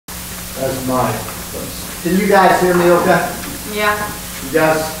That's mine. Can you guys hear me okay? Yeah. You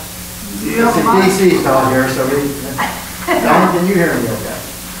guys, DC's not here, so Don, can you hear me okay?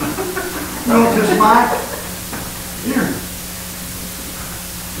 No, just Mike? Here.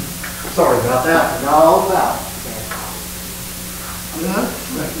 Sorry about that. Forgot all about it.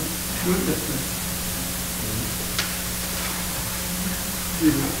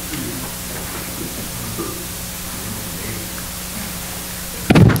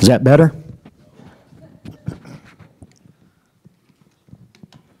 Is that better?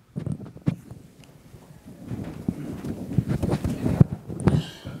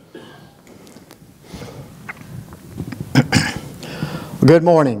 Good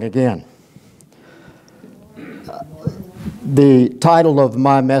morning again. The title of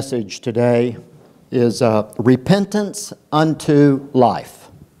my message today is Repentance unto Life.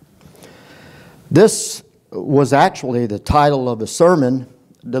 This was actually the title of a sermon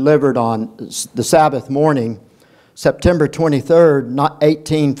delivered on the Sabbath morning, September 23rd,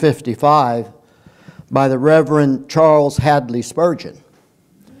 1855, by the Reverend Charles Hadley Spurgeon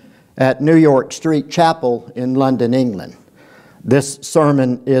at New York Street Chapel in London, England. This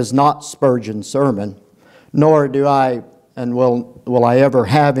sermon is not Spurgeon's sermon, nor do I, and will I ever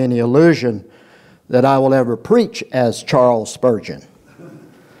have any illusion that I will ever preach as Charles Spurgeon.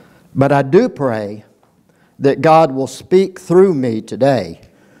 But I do pray that God will speak through me today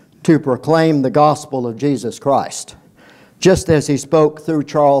to proclaim the gospel of Jesus Christ, just as He spoke through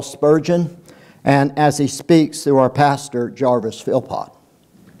Charles Spurgeon and as He speaks through our pastor, Jarvis Philpot.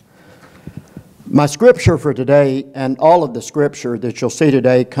 My scripture for today, and all of the scripture that you'll see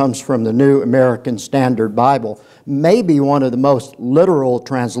today, comes from the New American Standard Bible, maybe one of the most literal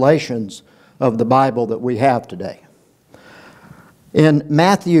translations of the Bible that we have today. In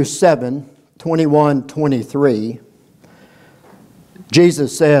Matthew 7, 21, 23,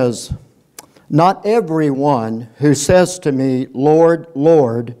 Jesus says, "Not everyone who says to me, 'Lord,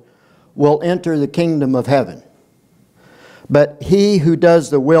 Lord,' will enter the kingdom of heaven, but he who does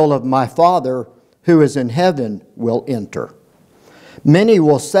the will of my Father who is in heaven will enter. Many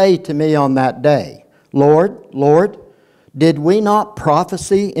will say to me on that day, 'Lord, Lord, did we not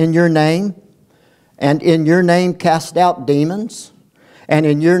prophesy in your name, and in your name cast out demons, and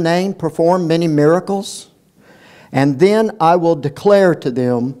in your name perform many miracles?' And then I will declare to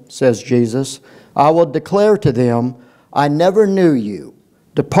them," says Jesus, "I will declare to them, 'I never knew you.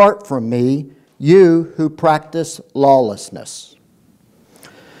 Depart from me, you who practice lawlessness.'"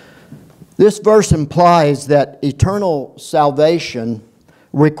 This verse implies that eternal salvation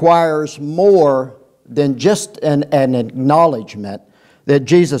requires more than just an acknowledgement that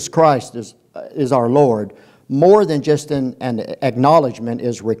Jesus Christ is our Lord. More than just an acknowledgement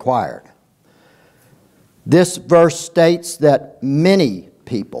is required. This verse states that many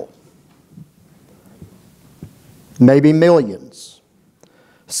people, maybe millions,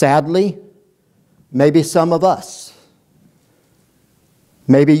 sadly, maybe some of us,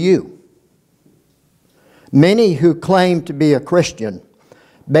 maybe you, many who claim to be a Christian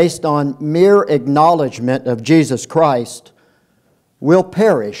based on mere acknowledgement of Jesus Christ will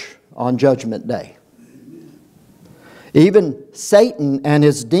perish on Judgment Day. Even Satan and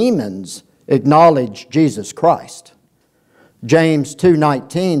his demons acknowledge Jesus Christ. James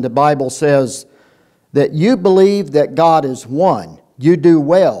 2:19, the Bible says that you believe that God is one. You do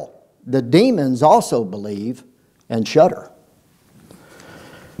well. The demons also believe and shudder.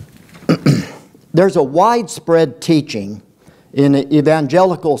 There's a widespread teaching in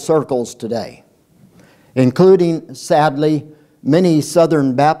evangelical circles today, including, sadly, many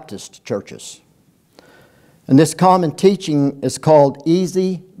Southern Baptist churches. And this common teaching is called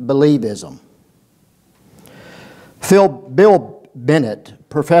easy believism. Bill Bennett,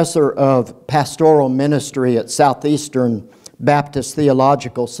 professor of pastoral ministry at Southeastern Baptist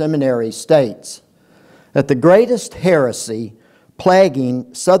Theological Seminary, states that the greatest heresy plaguing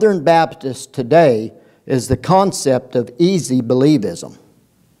Southern Baptists today is the concept of easy believism.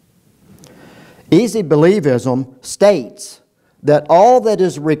 Easy believism states that all that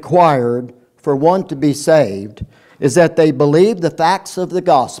is required for one to be saved is that they believe the facts of the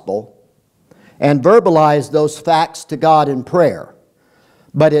gospel and verbalize those facts to God in prayer.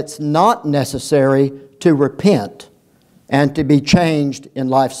 But it's not necessary to repent and to be changed in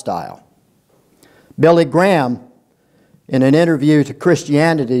lifestyle. Billy Graham, in an interview to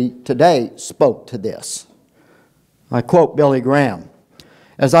Christianity Today, spoke to this. I quote Billy Graham,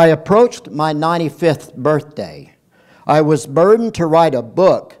 "As I approached my 95th birthday, I was burdened to write a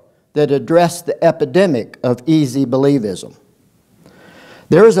book that addressed the epidemic of easy believism.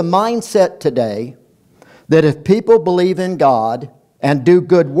 There is a mindset today that if people believe in God and do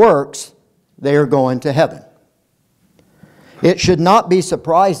good works, they are going to heaven. It should not be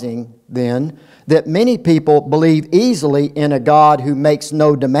surprising, then, that many people believe easily in a God who makes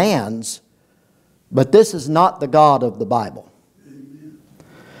no demands, but this is not the God of the Bible. Amen.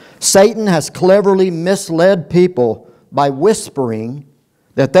 Satan has cleverly misled people by whispering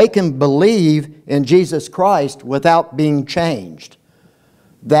that they can believe in Jesus Christ without being changed.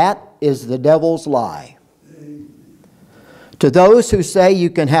 That is the devil's lie. Amen. To those who say you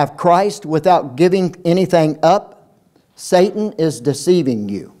can have Christ without giving anything up, Satan is deceiving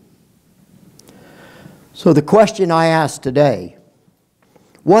you. So the question I ask today,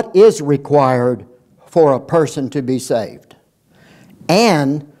 what is required for a person to be saved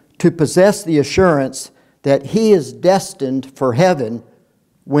and to possess the assurance that he is destined for heaven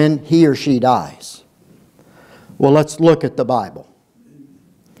when he or she dies? Well, let's look at the Bible.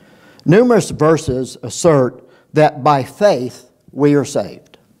 Numerous verses assert that by faith we are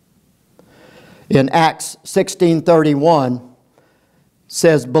saved. In Acts 16:31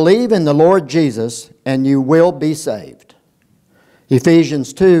 says, "Believe in the Lord Jesus and you will be saved."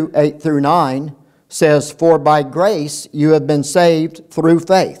 Ephesians 2:8 through 9 says, "For by grace you have been saved through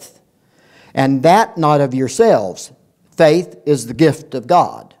faith, and that not of yourselves. Faith is the gift of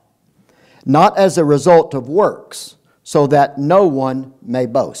God, not as a result of works, so that no one may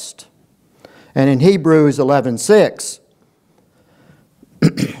boast." And in Hebrews 11:6,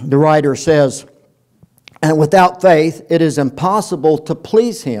 the writer says, "And without faith it is impossible to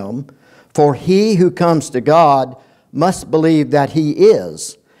please Him, for he who comes to God must believe that He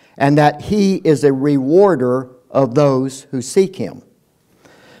is, and that He is a rewarder of those who seek Him."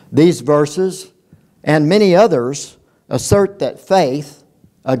 These verses and many others assert that faith,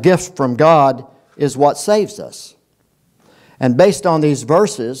 a gift from God, is what saves us. And based on these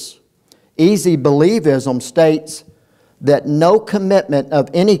verses, easy believism states that no commitment of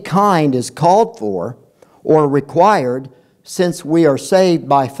any kind is called for or required, since we are saved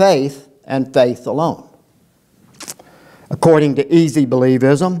by faith and faith alone. According to easy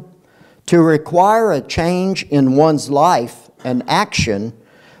believism, to require a change in one's life and action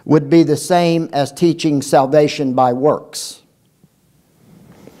would be the same as teaching salvation by works.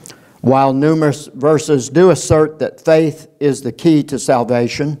 While numerous verses do assert that faith is the key to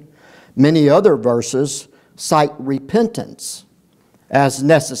salvation, many other verses cite repentance as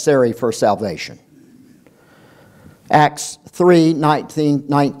necessary for salvation. Acts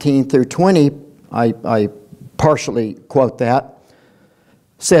 3:19 through 20, I partially quote that,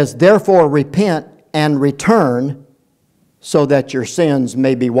 says, "Therefore repent and return so that your sins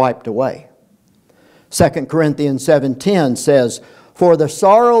may be wiped away." 2 Corinthians 7:10 says, "For the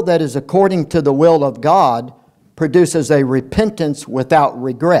sorrow that is according to the will of God produces a repentance without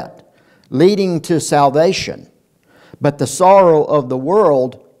regret, leading to salvation. But the sorrow of the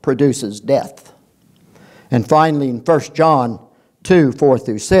world produces death." And finally, in 1 John 2:4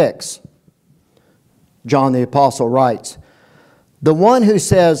 through 6, John the Apostle writes, "The one who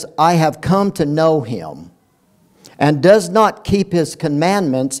says, 'I have come to know Him,' and does not keep His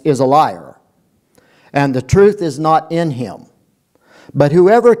commandments is a liar, and the truth is not in him. But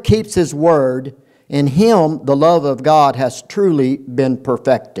whoever keeps His word, in him the love of God has truly been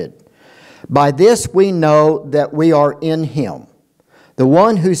perfected. By this we know that we are in Him. The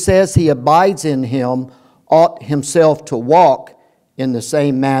one who says he abides in Him ought himself to walk in the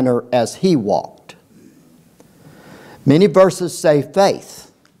same manner as He walked." Many verses say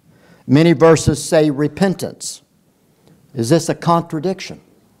faith. Many verses say repentance. Is this a contradiction?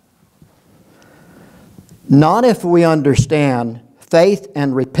 Not if we understand faith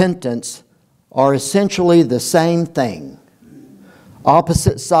and repentance are essentially the same thing,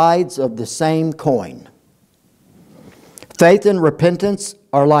 opposite sides of the same coin. Faith and repentance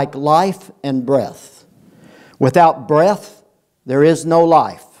are like life and breath. Without breath, there is no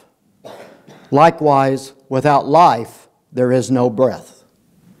life. Likewise, without life, there is no breath.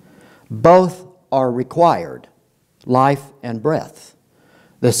 Both are required, life and breath.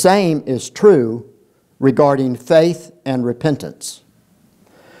 The same is true regarding faith and repentance.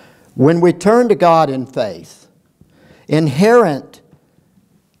 When we turn to God in faith, inherent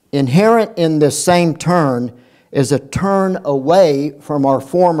in this same turn is a turn away from our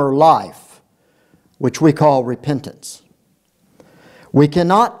former life, which we call repentance. We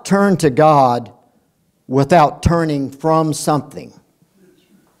cannot turn to God without turning from something.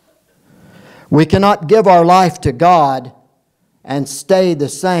 We cannot give our life to God and stay the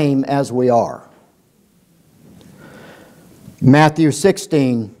same as we are. Matthew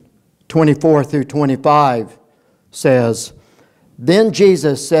 16:24 through 25 says, "Then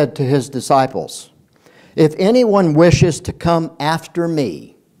Jesus said to His disciples, 'If anyone wishes to come after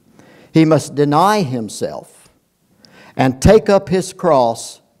me, he must deny himself and take up his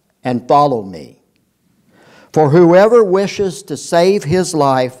cross and follow me. For whoever wishes to save his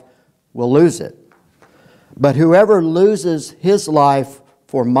life will lose it. But whoever loses his life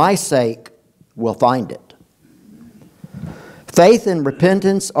for my sake will find it. Faith and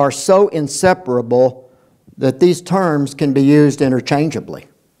repentance are so inseparable that these terms can be used interchangeably.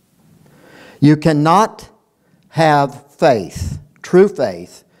 You cannot have faith, true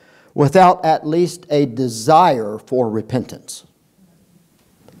faith, without at least a desire for repentance.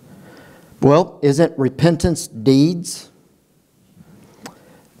 Well, isn't repentance deeds?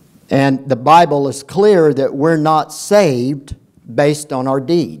 And the Bible is clear that we're not saved based on our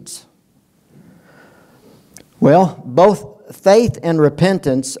deeds. Well, both faith and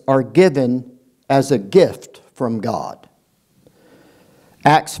repentance are given as a gift from God.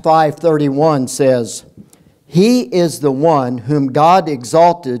 Acts 5:31 says, "He is the one whom God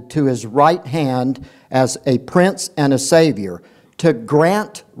exalted to his right hand as a prince and a savior, to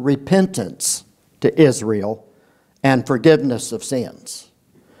grant repentance to Israel and forgiveness of sins."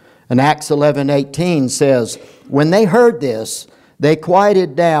 And Acts 11:18 says, "When they heard this, they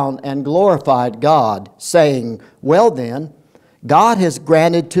quieted down and glorified God, saying, 'Well then, God has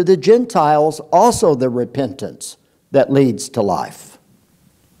granted to the Gentiles also the repentance that leads to life.'"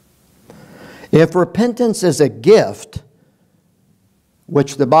 If repentance is a gift,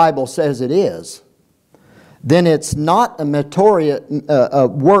 which the Bible says it is, then it's not a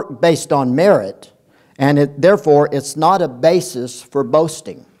work based on merit, and therefore it's not a basis for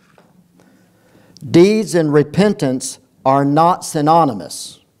boasting. Deeds and repentance are not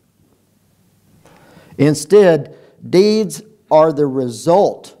synonymous. Instead, deeds are the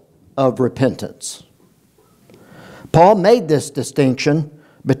result of repentance. Paul made this distinction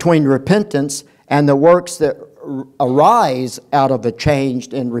between repentance and the works that arise out of a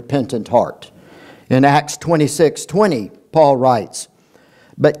changed and repentant heart. In Acts 26:20, Paul writes,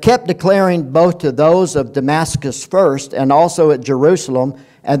 "But kept declaring both to those of Damascus first, and also at Jerusalem,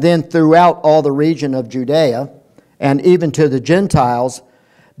 and then throughout all the region of Judea, and even to the Gentiles,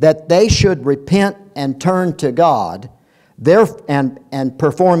 that they should repent and turn to God, and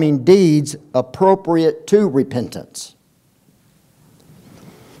performing deeds appropriate to repentance."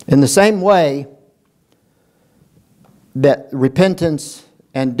 In the same way that repentance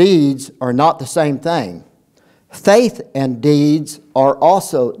and deeds are not the same thing, faith and deeds are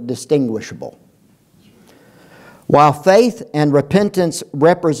also distinguishable. While faith and repentance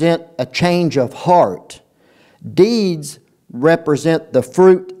represent a change of heart, deeds represent the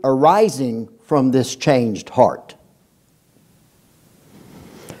fruit arising from this changed heart.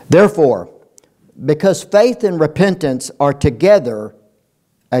 Therefore, because faith and repentance are together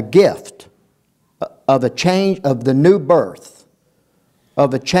a gift of a change, of the new birth,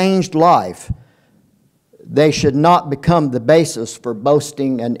 of a changed life, they should not become the basis for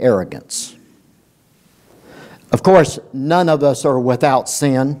boasting and arrogance. Of course, none of us are without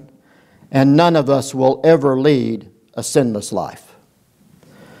sin, and none of us will ever lead a sinless life.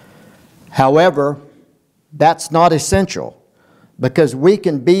 However, that's not essential, because we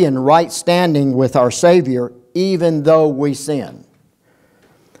can be in right standing with our Savior even though we sin.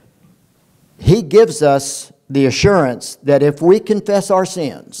 He gives us the assurance that if we confess our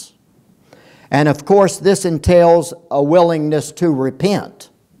sins, and of course this entails a willingness to repent,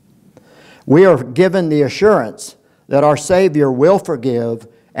 we are given the assurance that our Savior will forgive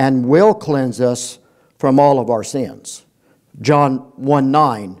and will cleanse us from all of our sins. John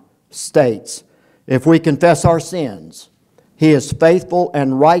 1:9 states, "If we confess our sins, He is faithful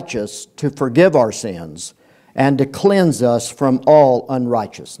and righteous to forgive our sins and to cleanse us from all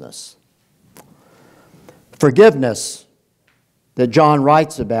unrighteousness." Forgiveness that John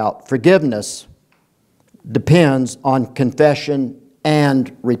writes about, forgiveness depends on confession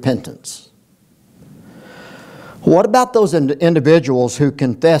and repentance. What about those individuals who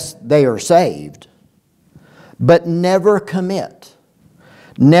confess they are saved, but never commit,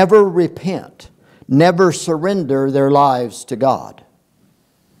 never repent, never surrender their lives to God?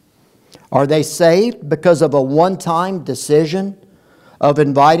 Are they saved because of a one-time decision of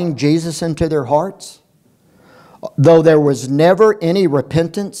inviting Jesus into their hearts, though there was never any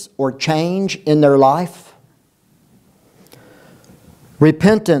repentance or change in their life?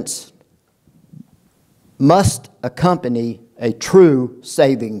 Repentance must accompany a true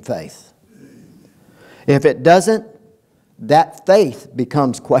saving faith. If it doesn't, that faith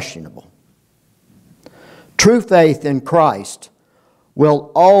becomes questionable. True faith in Christ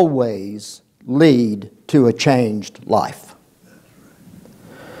will always lead to a changed life.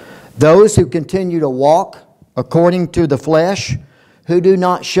 Those who continue to walk according to the flesh, who do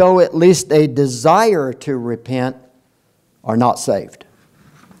not show at least a desire to repent are not saved.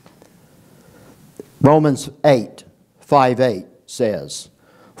 Romans 5:8 says,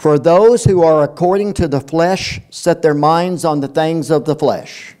 "For those who are according to the flesh set their minds on the things of the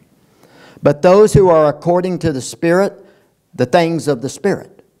flesh, but those who are according to the Spirit, the things of the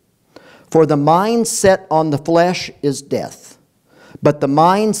Spirit. For the mind set on the flesh is death, but the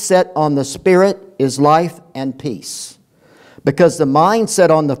mind set on the Spirit is life and peace. Because the mind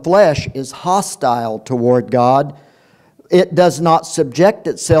set on the flesh is hostile toward God, it does not subject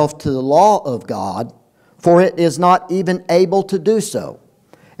itself to the law of God, for it is not even able to do so.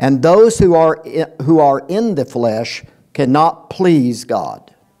 And those who are in the flesh cannot please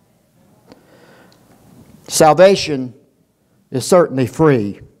God." Salvation is certainly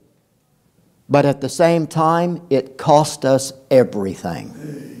free, but at the same time, it cost us everything.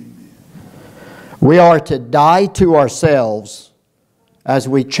 We are to die to ourselves as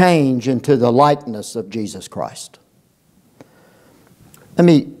we change into the likeness of Jesus Christ.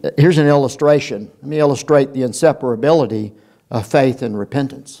 Here's an illustration. Let me illustrate the inseparability of faith and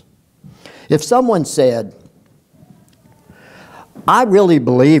repentance. If someone said, "I really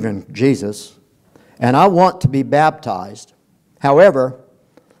believe in Jesus and I want to be baptized. However,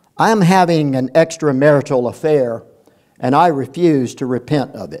 I am having an extramarital affair and I refuse to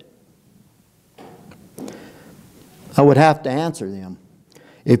repent of it," I would have to answer them,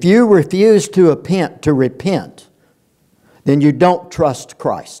 if you refuse to repent, then you don't trust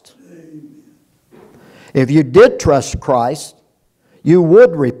Christ. If you did trust Christ, you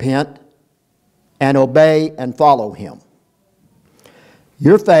would repent and obey and follow Him.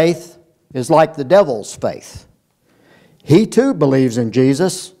 Your faith is like the devil's faith. He too believes in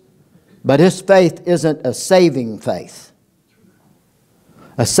Jesus, but his faith isn't a saving faith.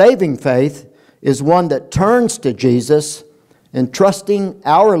 A saving faith is one that turns to Jesus, entrusting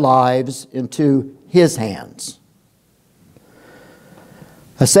our lives into His hands.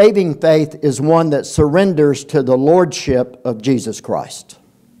 A saving faith is one that surrenders to the lordship of Jesus Christ.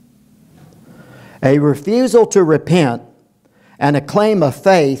 A refusal to repent and a claim of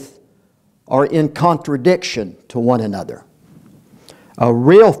faith are in contradiction to one another. A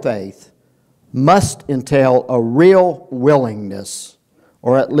real faith must entail a real willingness,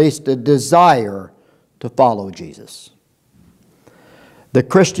 or at least a desire, to follow Jesus. The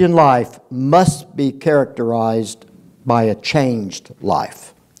Christian life must be characterized by a changed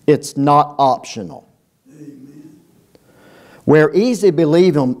life. It's not optional. Amen. Where easy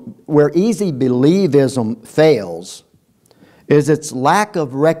believism fails is its lack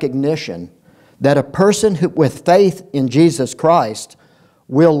of recognition that a person with faith in Jesus Christ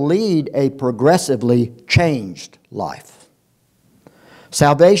will lead a progressively changed life.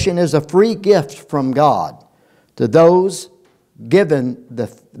 Salvation is a free gift from God to those given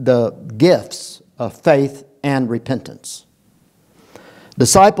the gifts of faith and repentance.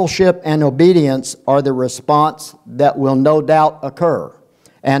 Discipleship and obedience are the response that will no doubt occur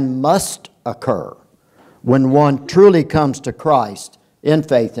and must occur when one truly comes to Christ in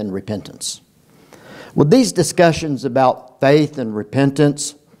faith and repentance. Well, these discussions about faith and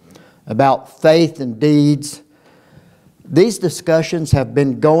repentance, about faith and deeds, these discussions have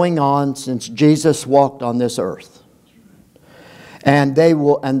been going on since Jesus walked on this earth. And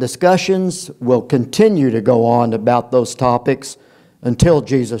discussions will continue to go on about those topics until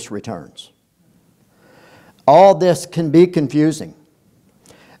Jesus returns. All this can be confusing.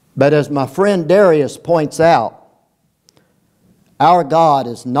 But as my friend Darius points out, our God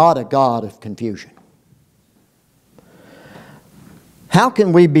is not a God of confusion. How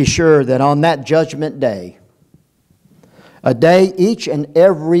can we be sure that on that judgment day, a day each and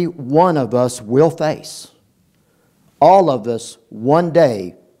every one of us will face, all of us one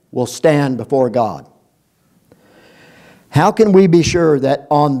day will stand before God? How can we be sure that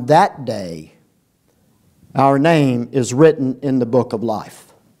on that day our name is written in the book of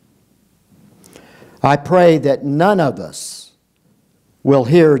life? I pray that none of us will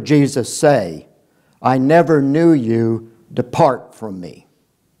hear Jesus say, "I never knew you, depart from me."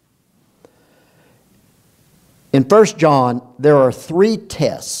 In 1 John, there are three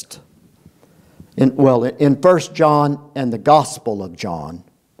tests. In 1 John and the Gospel of John,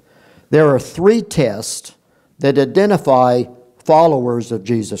 there are three tests that identify followers of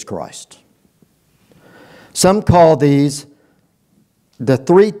Jesus Christ. Some call these the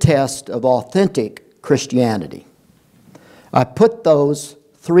three tests of authentic Christianity. I put those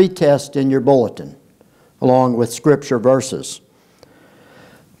three tests in your bulletin, along with scripture verses.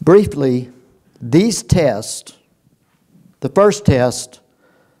 Briefly, these tests, the first test,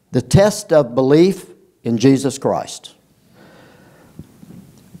 the test of belief in Jesus Christ.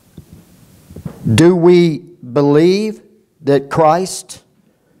 Do we believe that Christ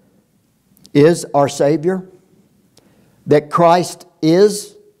is our Savior? That Christ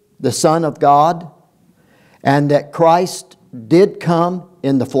is the Son of God? And that Christ did come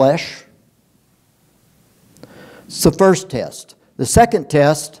in the flesh? It's the first test. The second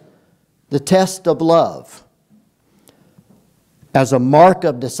test, the test of love. As a mark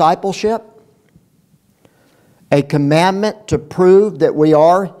of discipleship, a commandment to prove that we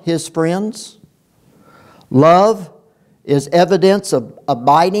are His friends. Love is evidence of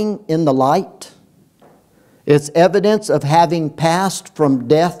abiding in the light. It's evidence of having passed from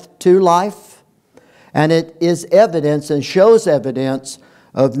death to life. And it is evidence and shows evidence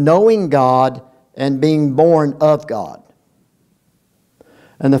of knowing God and being born of God.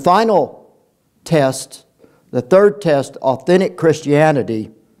 And the final test, the third test, authentic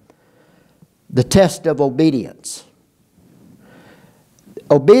Christianity, the test of obedience.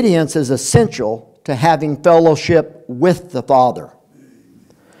 Obedience is essential to having fellowship with the Father.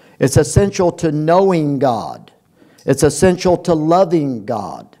 It's essential to knowing God. It's essential to loving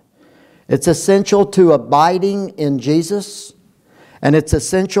God. It's essential to abiding in Jesus. And it's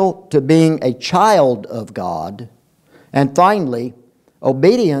essential to being a child of God. And finally,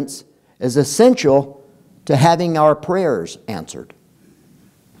 obedience is essential to having our prayers answered.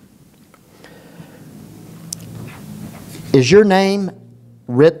 Is your name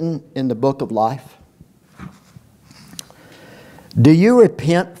written in the book of life? Do you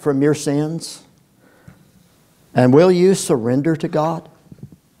repent from your sins? And will you surrender to God?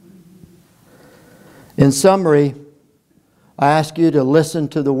 In summary, I ask you to listen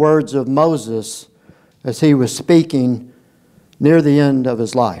to the words of Moses as he was speaking near the end of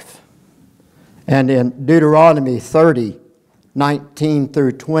his life. And in Deuteronomy 30, 19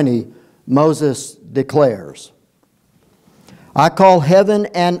 through 20, Moses declares, I call heaven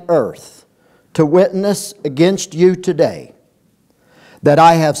and earth to witness against you today that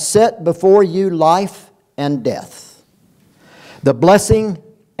I have set before you life and death, the blessing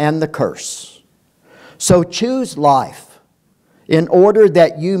and the curse. So choose life in order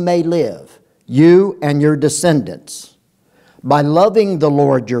that you may live, you and your descendants, by loving the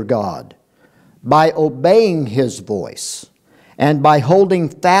Lord your God, by obeying His voice, and by holding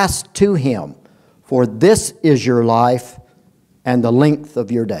fast to Him, for this is your life and the length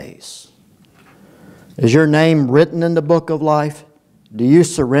of your days. Is your name written in the book of life? Do you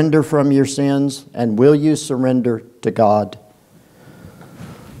surrender from your sins? And will you surrender to God?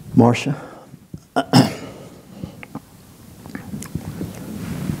 Marcia?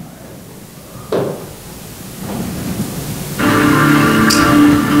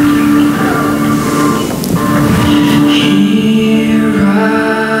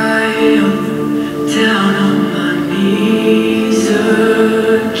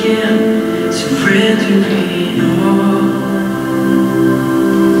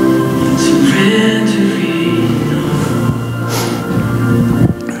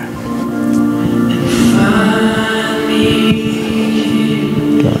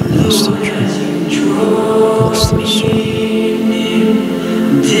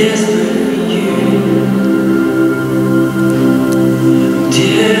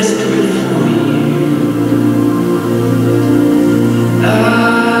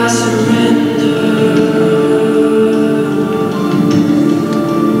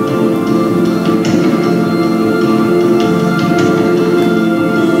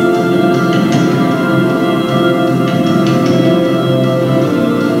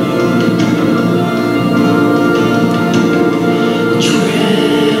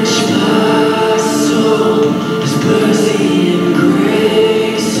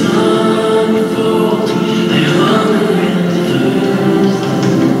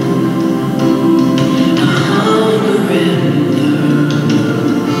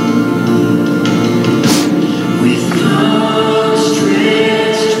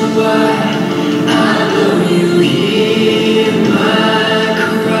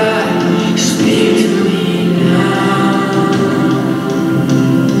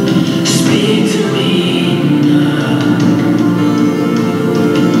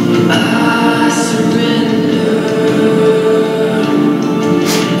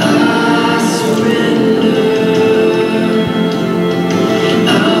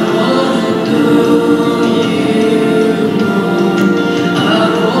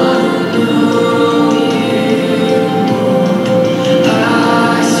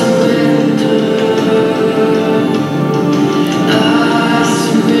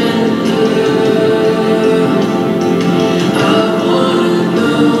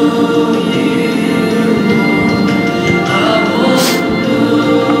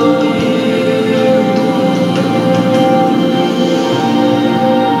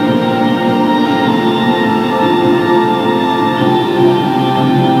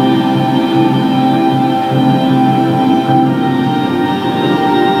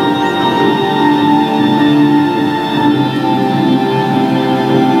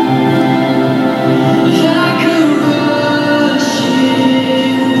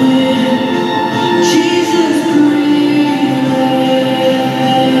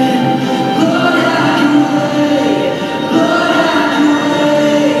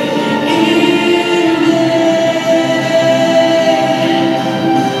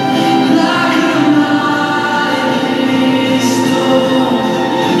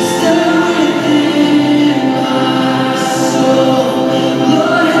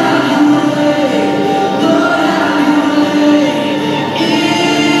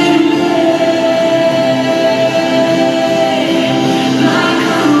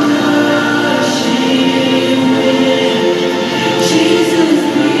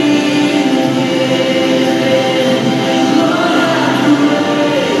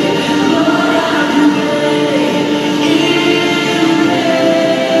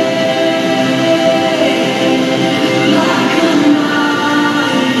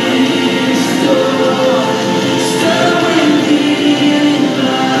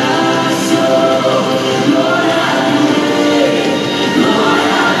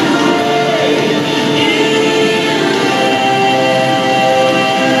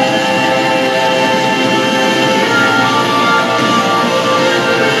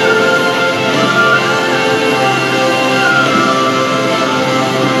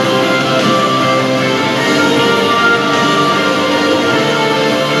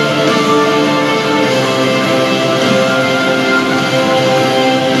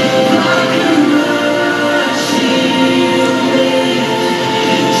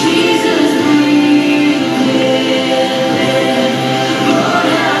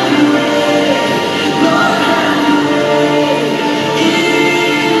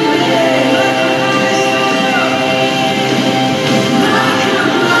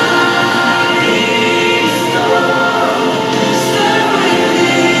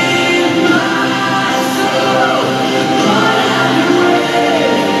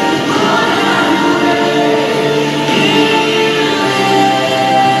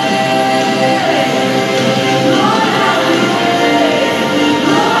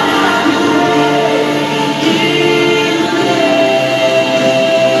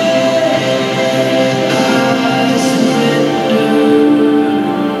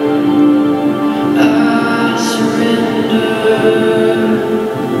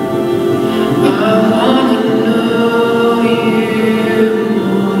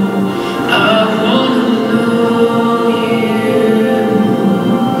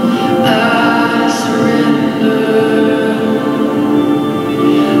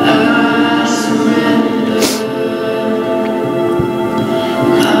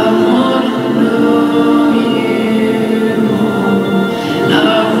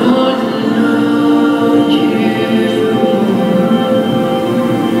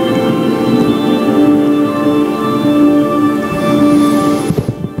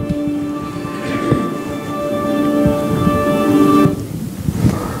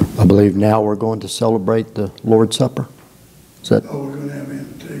 believe now we're going to celebrate the Lord's Supper. Is that? Oh, we're going to have an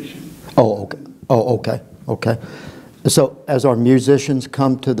invitation. Oh, okay. Oh, okay. Okay. So as our musicians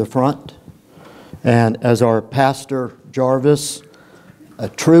come to the front, and as our pastor Jarvis, a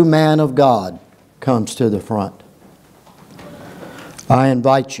true man of God, comes to the front, I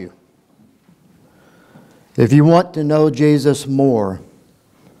invite you. If you want to know Jesus more,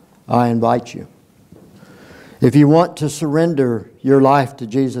 I invite you. If you want to surrender your life to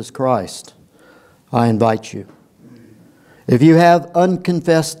Jesus Christ, I invite you. If you have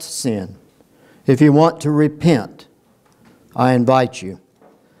unconfessed sin, if you want to repent, I invite you.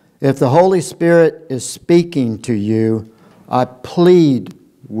 If the Holy Spirit is speaking to you, I plead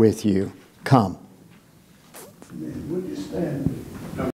with you, come. Would you stand?